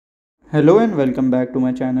Hello and welcome back to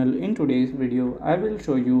my channel. In today's video, I will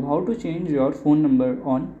show you how to change your phone number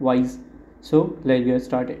on Wise. So let's get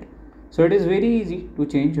started. So it is very easy to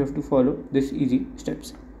change. You have to follow these easy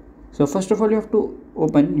steps. So first of all, you have to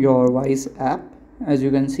open your Wise app, as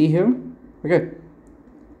you can see here. Okay.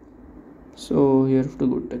 So you have to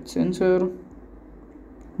go to touch sensor.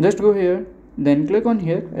 Just go here, then click on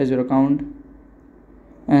here as your account,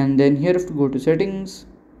 and then here you have to go to settings.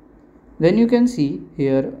 Then you can see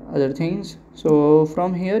here other things. So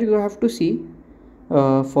from here you have to see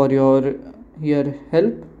for your here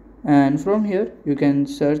help, and from here you can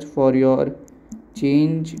search for your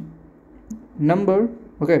change number.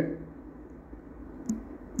 Okay,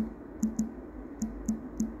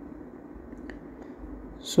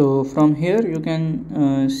 so from here you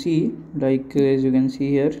can see, like as you can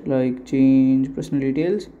see here, like change personal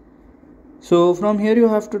details. So from here you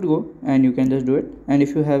have to go and you can just do it. And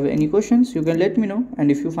if you have any questions, you can let me know. And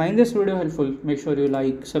if you find this video helpful, make sure you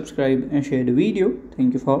like, subscribe and share the video.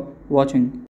 Thank you for watching.